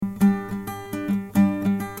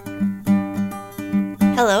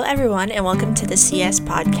Hello, everyone, and welcome to the CS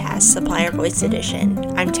Podcast, Supplier Voice Edition.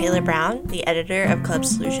 I'm Taylor Brown, the editor of Club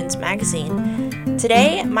Solutions magazine.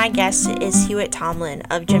 Today, my guest is Hewitt Tomlin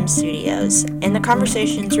of GymStudio's, and the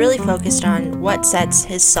conversation is really focused on what sets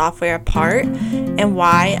his software apart and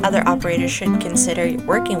why other operators should consider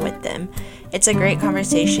working with them. It's a great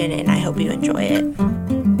conversation, and I hope you enjoy it.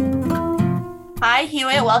 Hi,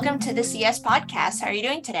 Hewitt. Welcome to the CS Podcast. How are you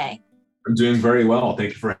doing today? I'm doing very well.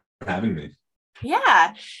 Thank you for having me.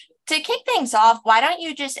 Yeah. To kick things off, why don't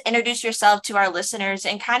you just introduce yourself to our listeners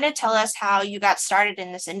and kind of tell us how you got started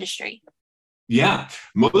in this industry? Yeah,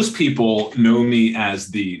 most people know me as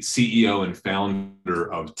the CEO and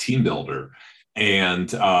founder of TeamBuildr,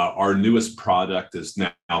 and our newest product is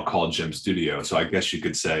now called GymStudio. So I guess you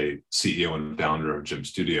could say CEO and founder of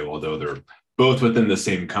GymStudio, although they're both within the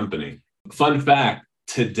same company. Fun fact,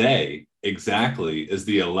 today exactly is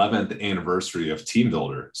the 11th anniversary of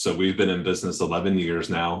TeamBuildr. So we've been in business 11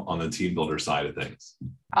 years now on the TeamBuildr side of things.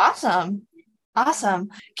 Awesome.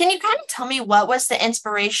 Can you kind of tell me what was the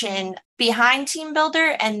inspiration behind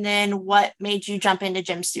TeamBuildr and then what made you jump into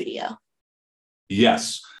GymStudio?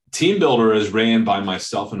 Yes. TeamBuildr is ran by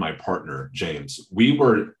myself and my partner, James. We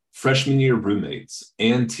were freshman year roommates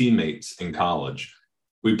and teammates in college.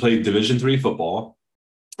 We played Division III football.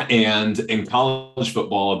 And in college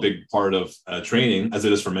football, a big part of training, as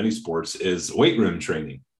it is for many sports, is weight room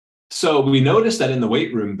training. So we noticed that in the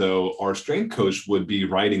weight room, though, our strength coach would be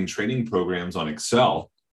writing training programs on Excel,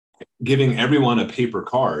 giving everyone a paper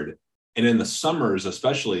card. And in the summers,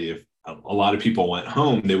 especially if a lot of people went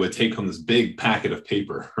home, they would take home this big packet of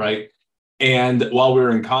paper, right? And while we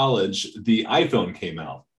were in college, the iPhone came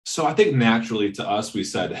out. So I think naturally to us, we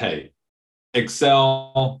said, hey,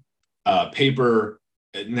 Excel, paper,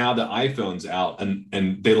 now the iPhone's out and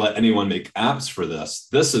they let anyone make apps for this.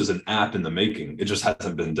 This is an app in the making. It just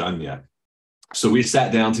hasn't been done yet. So we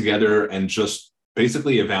sat down together and just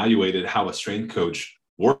basically evaluated how a strength coach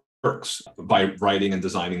works by writing and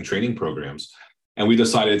designing training programs. And we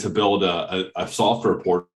decided to build a software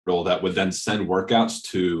portal that would then send workouts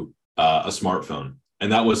to a smartphone.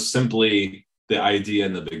 And that was simply the idea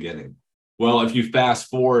in the beginning. Well, if you fast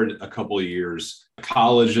forward a couple of years,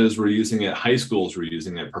 colleges were using it, high schools were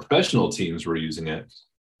using it, professional teams were using it.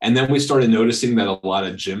 And then we started noticing that a lot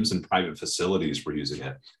of gyms and private facilities were using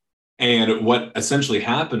it. And what essentially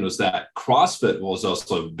happened was that CrossFit was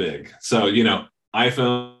also big. So,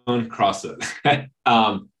 iPhone, CrossFit.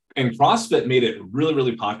 And CrossFit made it really,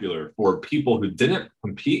 really popular for people who didn't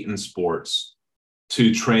compete in sports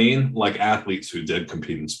to train like athletes who did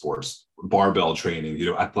compete in sports, barbell training,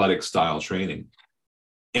 athletic style training.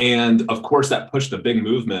 And of course, that pushed a big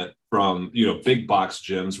movement from, big box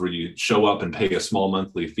gyms where you show up and pay a small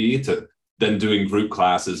monthly fee to then doing group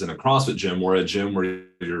classes in a CrossFit gym or a gym where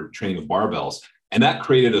you're training with barbells. And that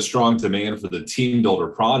created a strong demand for the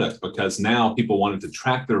TeamBuildr product because now people wanted to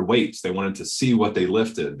track their weights. They wanted to see what they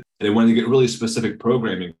lifted. And they wanted to get really specific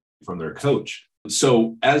programming from their coach.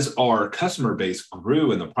 So as our customer base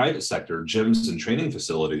grew in the private sector, gyms and training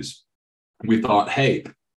facilities, we thought, hey,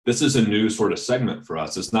 this is a new sort of segment for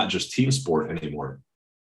us. It's not just team sport anymore.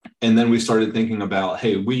 And then we started thinking about,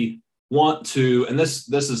 hey, we want to, and this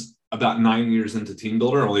is about 9 years into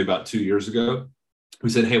TeamBuildr, only about 2 years ago. We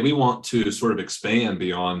said, hey, we want to sort of expand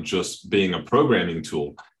beyond just being a programming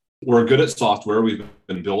tool. We're good at software. We've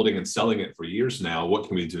been building and selling it for years now. What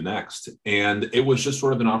can we do next? And it was just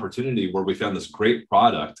sort of an opportunity where we found this great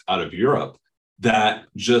product out of Europe that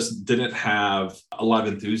just didn't have a lot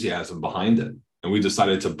of enthusiasm behind it. And we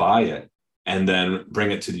decided to buy it and then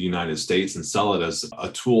bring it to the United States and sell it as a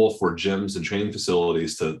tool for gyms and training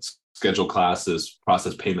facilities to schedule classes,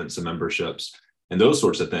 process payments and memberships, and those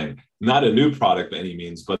sorts of things. Not a new product by any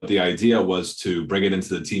means, but the idea was to bring it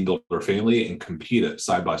into the TeamBuildr family and compete it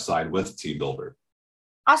side by side with TeamBuildr.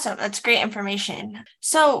 Awesome. That's great information.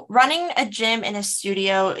 So running a gym in a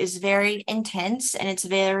studio is very intense and it's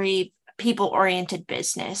very people-oriented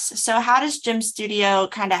business. So how does GymStudio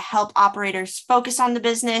kind of help operators focus on the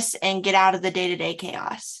business and get out of the day-to-day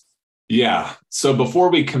chaos? Yeah. So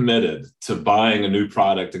before we committed to buying a new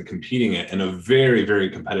product and competing it in a very, very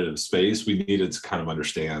competitive space, we needed to kind of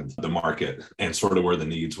understand the market and sort of where the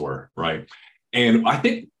needs were, right? And I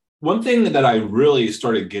think one thing that I really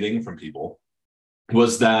started getting from people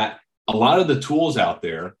was that a lot of the tools out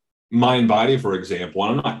there, MindBody, for example,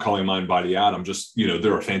 and I'm not calling MindBody out, I'm just,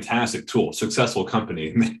 they're a fantastic tool, successful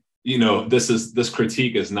company. This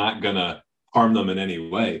critique is not going to harm them in any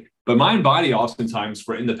way. But MindBody oftentimes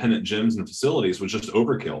for independent gyms and facilities was just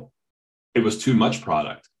overkill. It was too much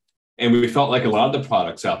product. And we felt like a lot of the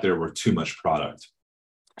products out there were too much product.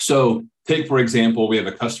 So take, for example, we have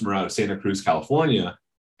a customer out of Santa Cruz, California,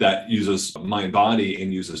 that uses Mind Body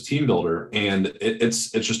and uses Team Builder. And it's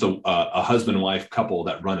just a husband and wife couple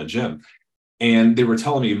that run a gym. And they were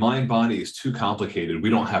telling me Mind Body is too complicated. We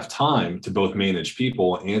don't have time to both manage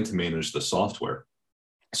people and to manage the software.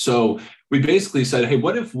 So we basically said, hey,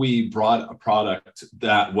 what if we brought a product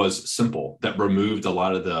that was simple, that removed a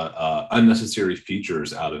lot of the unnecessary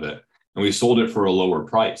features out of it, and we sold it for a lower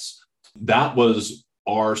price? That was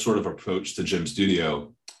our sort of approach to Gym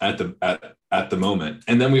Studio at the moment.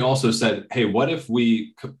 And then we also said, hey, what if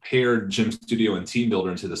we compared Gym Studio and Team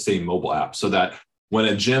Builder into the same mobile app, so that when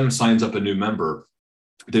a gym signs up a new member,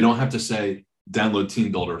 they don't have to say, download Team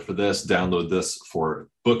Builder for this, download this for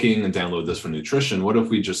booking, and download this for nutrition. What if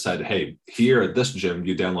we just said, hey, here at this gym,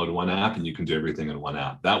 you download one app and you can do everything in one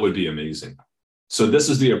app? That would be amazing. So this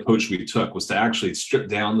is the approach we took, was to actually strip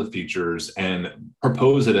down the features and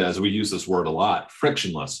propose it, as we use this word a lot,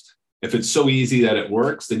 frictionless. If it's so easy that it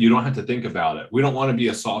works, then you don't have to think about it. We don't want to be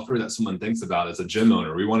a software that someone thinks about as a gym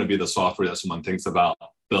owner. We want to be the software that someone thinks about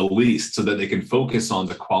the least, so that they can focus on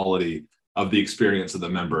the quality of the experience of the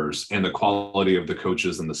members and the quality of the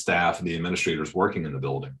coaches and the staff and the administrators working in the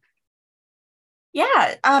building.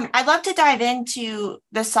 Yeah, I'd love to dive into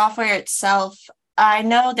the software itself. I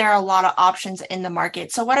know there are a lot of options in the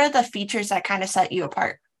market. So what are the features that kind of set you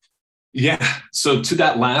apart? Yeah, so to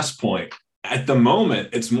that last point, at the moment,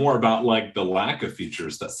 it's more about like the lack of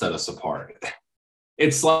features that set us apart.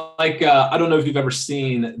 It's like, I don't know if you've ever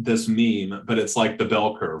seen this meme, but it's like the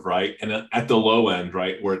bell curve, right? And at the low end,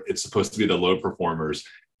 right, where it's supposed to be the low performers,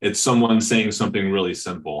 it's someone saying something really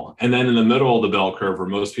simple. And then in the middle of the bell curve, where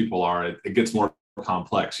most people are, it gets more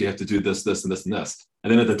complex. You have to do this, this, and this, and this.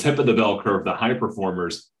 And then at the tip of the bell curve, the high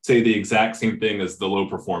performers say the exact same thing as the low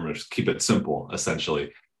performers. Keep it simple,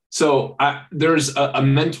 essentially. So there's a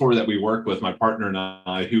mentor that we work with, my partner and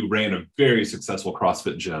I, who ran a very successful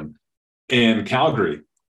CrossFit gym in Calgary.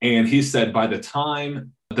 And he said, by the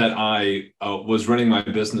time that I was running my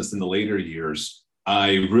business in the later years,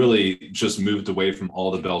 I really just moved away from all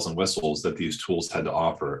the bells and whistles that these tools had to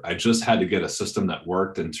offer. I just had to get a system that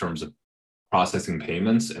worked in terms of processing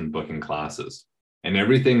payments and booking classes. And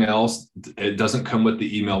everything else, it doesn't come with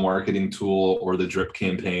the email marketing tool or the drip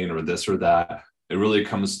campaign or this or that. It really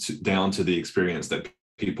comes down to the experience that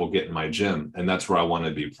people get in my gym. And that's where I want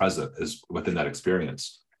to be present, is within that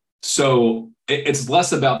experience. So it's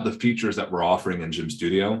less about the features that we're offering in Gym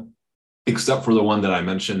Studio, except for the one that I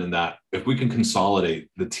mentioned, in that if we can consolidate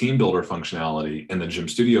the Team Builder functionality and the Gym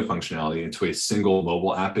Studio functionality into a single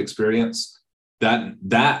mobile app experience, that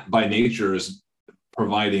by nature is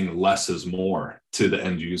providing less is more to the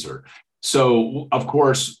end user. So of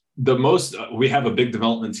course, we have a big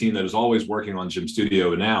development team that is always working on Gym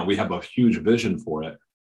Studio now. We have a huge vision for it.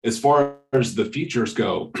 As far as the features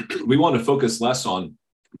go, we want to focus less on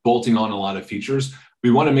bolting on a lot of features.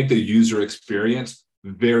 We want to make the user experience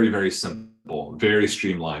very, very simple, very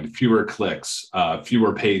streamlined, fewer clicks,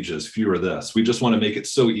 fewer pages, fewer this. We just want to make it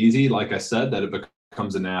so easy, like I said, that it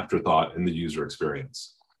becomes an afterthought in the user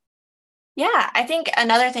experience. Yeah, I think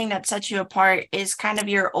another thing that sets you apart is kind of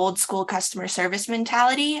your old school customer service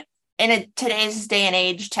mentality. In today's day and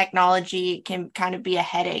age, technology can kind of be a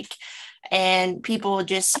headache, and people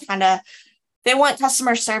just they want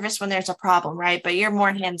customer service when there's a problem, right? But you're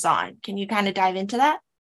more hands-on. Can you kind of dive into that?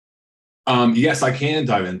 Yes, I can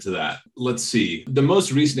dive into that. Let's see. The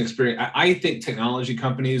most recent experience, I think technology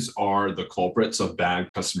companies are the culprits of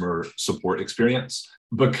bad customer support experience,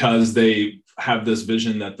 because they have this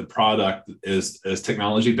vision that the product is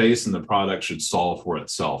technology-based and the product should solve for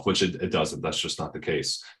itself, which it doesn't. That's just not the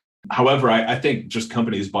case. However, I think just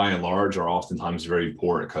companies by and large are oftentimes very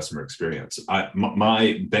poor at customer experience.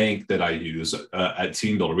 My bank that I use at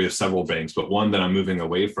Team Builder, we have several banks, but one that I'm moving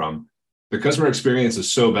away from, the customer experience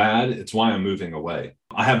is so bad, it's why I'm moving away.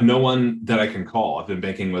 I have no one that I can call. I've been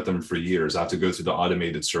banking with them for years. I have to go through the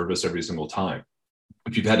automated service every single time.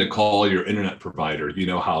 If you've had to call your internet provider, you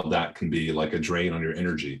know how that can be like a drain on your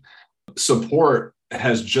energy. Support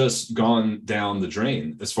has just gone down the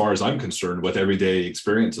drain, as far as I'm concerned, with everyday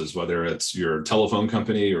experiences, whether it's your telephone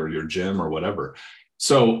company or your gym or whatever.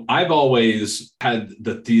 So I've always had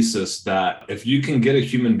the thesis that if you can get a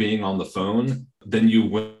human being on the phone, then you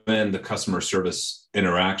win the customer service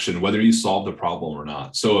interaction, whether you solve the problem or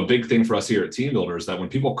not. So a big thing for us here at Team Builder is that when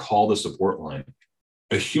people call the support line,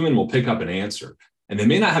 a human will pick up an answer. And they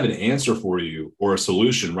may not have an answer for you or a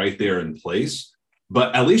solution right there in place,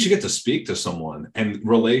 but at least you get to speak to someone and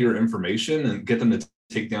relay your information and get them to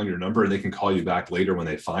take down your number, and they can call you back later when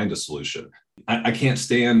they find a solution. I can't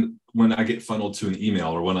stand when I get funneled to an email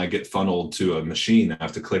or when I get funneled to a machine. I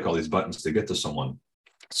have to click all these buttons to get to someone.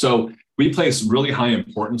 So we place really high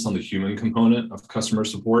importance on the human component of customer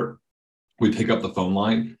support. We pick up the phone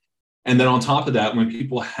line. And then on top of that, when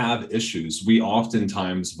people have issues, we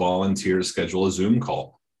oftentimes volunteer to schedule a Zoom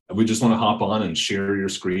call. We just want to hop on and share your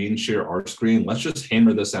screen, share our screen. Let's just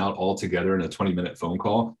hammer this out all together in a 20-minute phone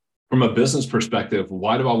call. From a business perspective,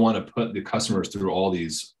 why do I want to put the customers through all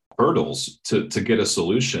these hurdles to get a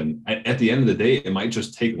solution? At the end of the day, it might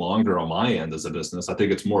just take longer on my end as a business. I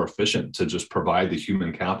think it's more efficient to just provide the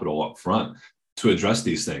human capital up front to address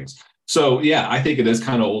these things. So yeah, I think it is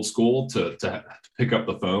kind of old school to pick up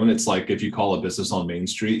the phone. It's like if you call a business on Main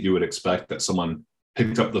Street, you would expect that someone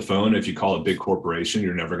picked up the phone. If you call a big corporation,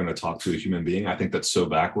 you're never going to talk to a human being. I think that's so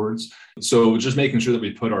backwards. So just making sure that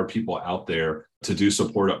we put our people out there to do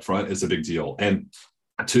support up front is a big deal. And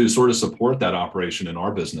to sort of support that operation in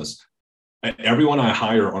our business, everyone I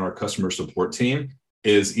hire on our customer support team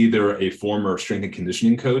is either a former strength and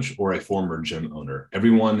conditioning coach or a former gym owner.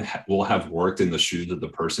 Everyone will have worked in the shoes of the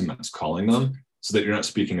person that's calling them so that you're not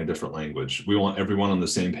speaking a different language. We want everyone on the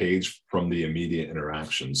same page from the immediate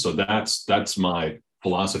interaction. So that's my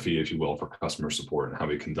philosophy, if you will, for customer support and how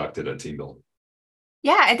we conduct it at Team Building.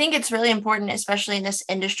 Yeah, I think it's really important, especially in this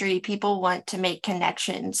industry. People want to make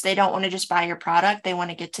connections. They don't want to just buy your product. They want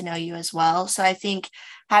to get to know you as well. So I think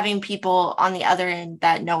having people on the other end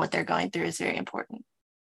that know what they're going through is very important.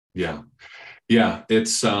 Yeah.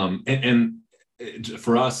 It's and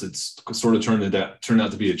for us, it's sort of turned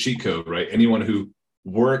out to be a cheat code, right? Anyone who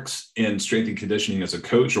works in strength and conditioning as a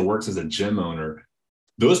coach or works as a gym owner,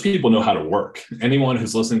 those people know how to work. Anyone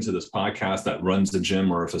who's listening to this podcast that runs a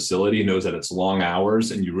gym or a facility knows that it's long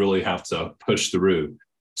hours and you really have to push through.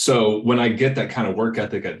 So when I get that kind of work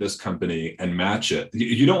ethic at this company and match it,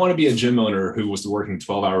 you don't want to be a gym owner who was working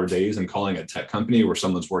 12-hour days and calling a tech company where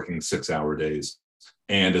someone's working 6-hour days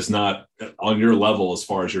and is not on your level as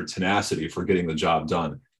far as your tenacity for getting the job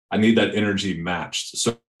done. I need that energy matched.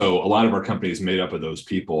 So a lot of our company is made up of those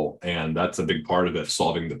people, and that's a big part of it,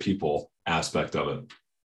 solving the people aspect of it.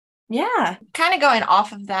 Yeah, kind of going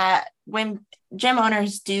off of that, when gym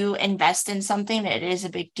owners do invest in something, it is a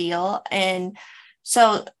big deal. And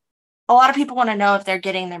so a lot of people want to know if they're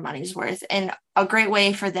getting their money's worth. And a great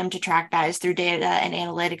way for them to track that is through data and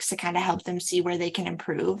analytics to kind of help them see where they can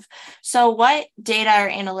improve. So what data or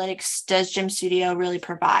analytics does Gym Studio really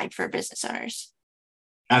provide for business owners?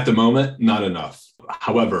 At the moment, not enough.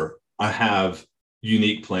 However, I have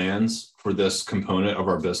unique plans for this component of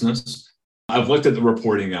our business. I've looked at the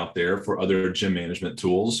reporting out there for other gym management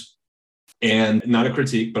tools, and not a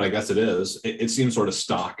critique, but I guess it is. It seems sort of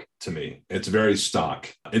stock to me. It's very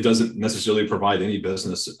stock. It doesn't necessarily provide any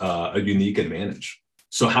business a unique advantage.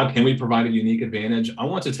 So how can we provide a unique advantage? I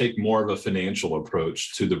want to take more of a financial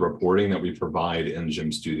approach to the reporting that we provide in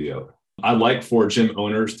Gym Studio. I'd like for gym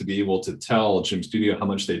owners to be able to tell Gym Studio how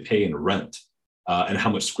much they pay in rent and how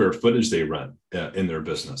much square footage they rent in their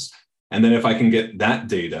business. And then if I can get that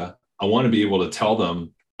data, I want to be able to tell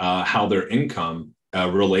them how their income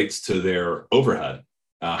relates to their overhead.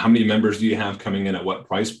 How many members do you have coming in at what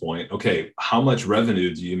price point? Okay, how much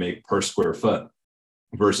revenue do you make per square foot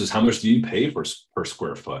versus how much do you pay per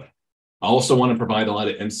square foot? I also want to provide a lot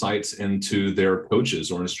of insights into their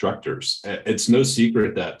coaches or instructors. It's no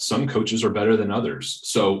secret that some coaches are better than others.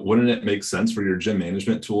 So wouldn't it make sense for your gym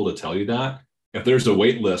management tool to tell you that? If there's a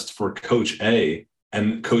wait list for Coach A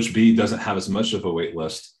and Coach B doesn't have as much of a wait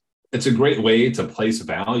list, it's a great way to place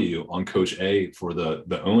value on Coach A for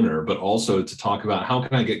the owner, but also to talk about how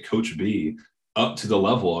can I get Coach B up to the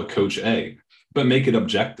level of Coach A, but make it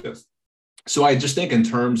objective. So I just think in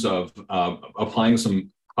terms of applying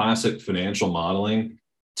some classic financial modeling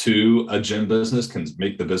to a gym business can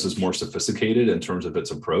make the business more sophisticated in terms of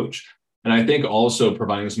its approach. And I think also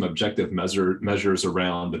providing some objective measures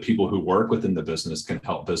around the people who work within the business can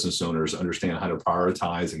help business owners understand how to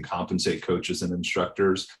prioritize and compensate coaches and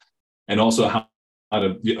instructors, and also how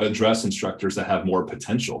to address instructors that have more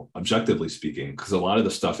potential, objectively speaking, because a lot of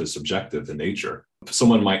the stuff is subjective in nature.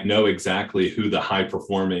 Someone might know exactly who the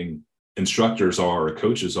high-performing instructors are or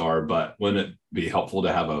coaches are, but wouldn't it be helpful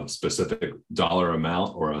to have a specific dollar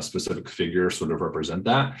amount or a specific figure sort of represent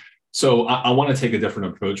that? So I want to take a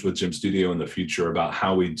different approach with Gym Studio in the future about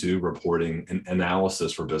how we do reporting and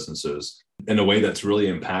analysis for businesses in a way that's really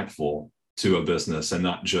impactful to a business and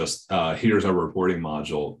not just here's our reporting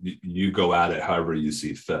module. You go at it however you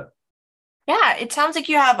see fit. Yeah, it sounds like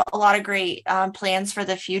you have a lot of great plans for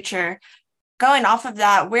the future. Going off of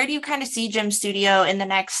that, where do you kind of see Gym Studio in the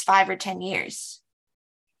next 5 or 10 years?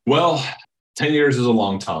 Well, 10 years is a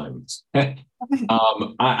long time. I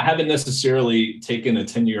haven't necessarily taken a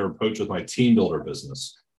 10-year approach with my team builder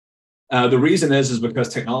business. The reason is because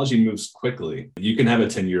technology moves quickly. You can have a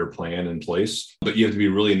 10-year plan in place, but you have to be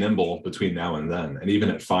really nimble between now and then. And even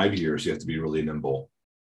at 5 years, you have to be really nimble.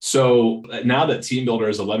 So now that TeamBuilder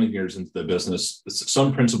is 11 years into the business,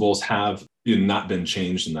 some principles have not been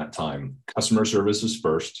changed in that time. Customer service is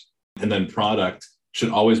first, and then product should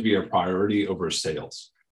always be a priority over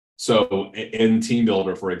sales. So in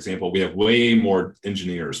TeamBuilder, for example, we have way more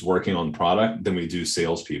engineers working on product than we do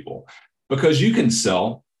salespeople, because you can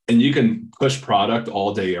sell and you can push product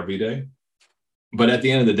all day, every day. But at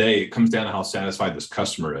the end of the day, it comes down to how satisfied this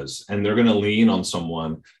customer is. And they're going to lean on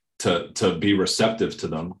someone to be receptive to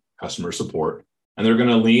them, customer support. And they're going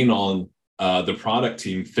to lean on the product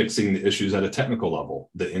team fixing the issues at a technical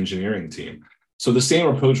level, the engineering team. So the same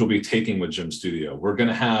approach we'll be taking with GymStudio. We're going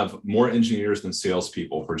to have more engineers than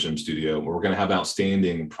salespeople for GymStudio. We're going to have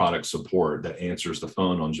outstanding product support that answers the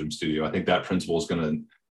phone on GymStudio. I think that principle is going to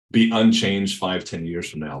be unchanged 5-10 years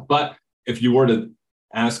from now. But if you were to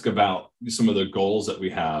ask about some of the goals that we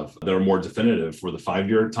have that are more definitive for the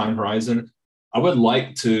 5-year time horizon, I would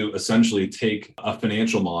like to essentially take a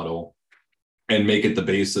financial model and make it the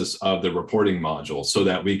basis of the reporting module so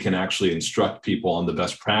that we can actually instruct people on the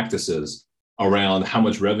best practices around how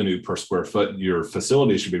much revenue per square foot your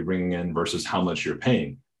facility should be bringing in versus how much you're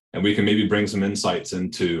paying. And we can maybe bring some insights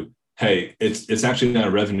into, hey, it's actually not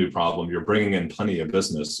a revenue problem. You're bringing in plenty of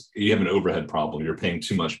business. You have an overhead problem. You're paying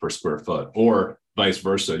too much per square foot, or vice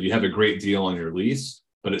versa. You have a great deal on your lease,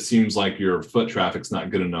 but it seems like your foot traffic's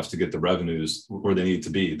not good enough to get the revenues where they need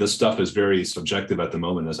to be. This stuff is very subjective at the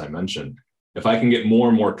moment, as I mentioned. If I can get more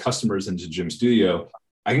and more customers into GymStudio,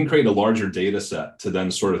 I can create a larger data set to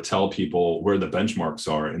then sort of tell people where the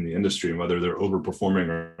benchmarks are in the industry and whether they're overperforming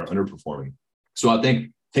or underperforming. So I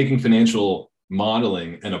think taking financial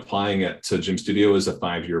modeling and applying it to GymStudio is a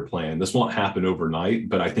 5-year plan. This won't happen overnight,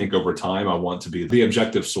 but I think over time, I want to be the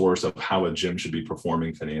objective source of how a gym should be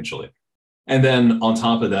performing financially. And then on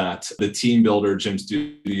top of that, the TeamBuilder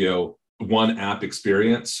GymStudio one app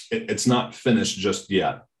experience, it's not finished just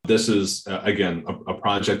yet. This is, again, a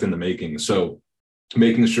project in the making. So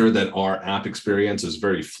making sure that our app experience is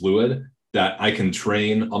very fluid, that I can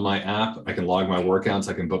train on my app, I can log my workouts,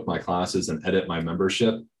 I can book my classes and edit my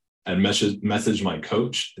membership and message my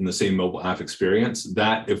coach in the same mobile app experience.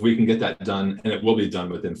 That if we can get that done, and it will be done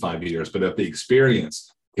within 5 years, but if the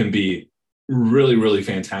experience can be really, really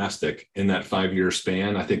fantastic in that 5-year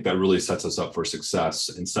span, I think that really sets us up for success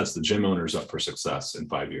and sets the gym owners up for success in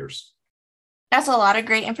 5 years. That's a lot of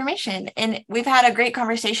great information. And we've had a great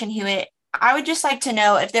conversation, Hewitt. I would just like to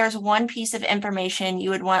know if there's one piece of information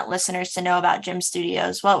you would want listeners to know about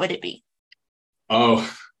GymStudio's, what would it be? Oh,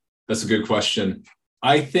 that's a good question.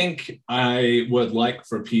 I think I would like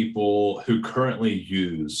for people who currently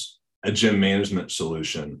use a gym management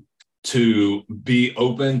solution to be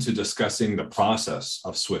open to discussing the process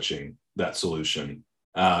of switching that solution.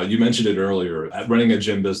 You mentioned it earlier, running a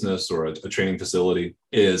gym business or a training facility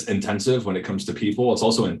is intensive when it comes to people. It's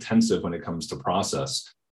also intensive when it comes to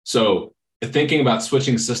process. So thinking about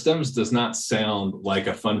switching systems does not sound like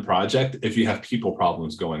a fun project if you have people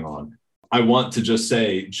problems going on. I want to just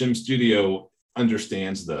say GymStudio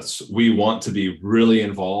understands this. We want to be really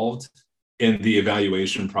involved in the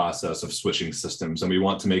evaluation process of switching systems, and we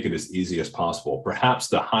want to make it as easy as possible. Perhaps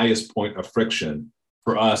the highest point of friction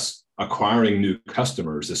for us acquiring new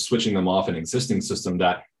customers is switching them off an existing system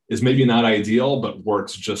that is maybe not ideal, but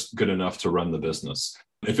works just good enough to run the business.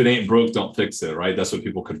 If it ain't broke, don't fix it, right? That's what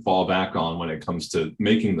people could fall back on when it comes to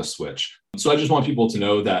making the switch. So I just want people to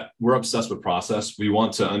know that we're obsessed with process. We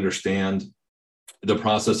want to understand the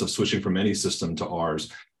process of switching from any system to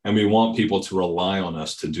ours, and we want people to rely on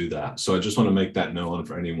us to do that. So I just want to make that known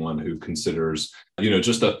for anyone who considers,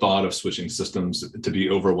 just the thought of switching systems to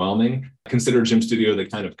be overwhelming. Consider GymStudio the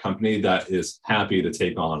kind of company that is happy to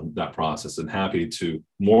take on that process and happy to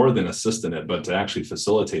more than assist in it, but to actually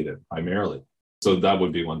facilitate it primarily. So that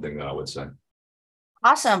would be one thing that I would say.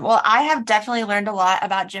 Awesome. Well, I have definitely learned a lot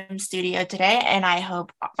about GymStudio today, and I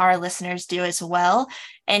hope our listeners do as well.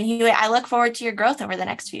 And Hewitt, I look forward to your growth over the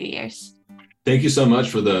next few years. Thank you so much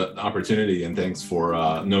for the opportunity, and thanks for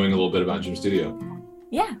knowing a little bit about GymStudio.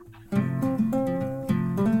 Yeah.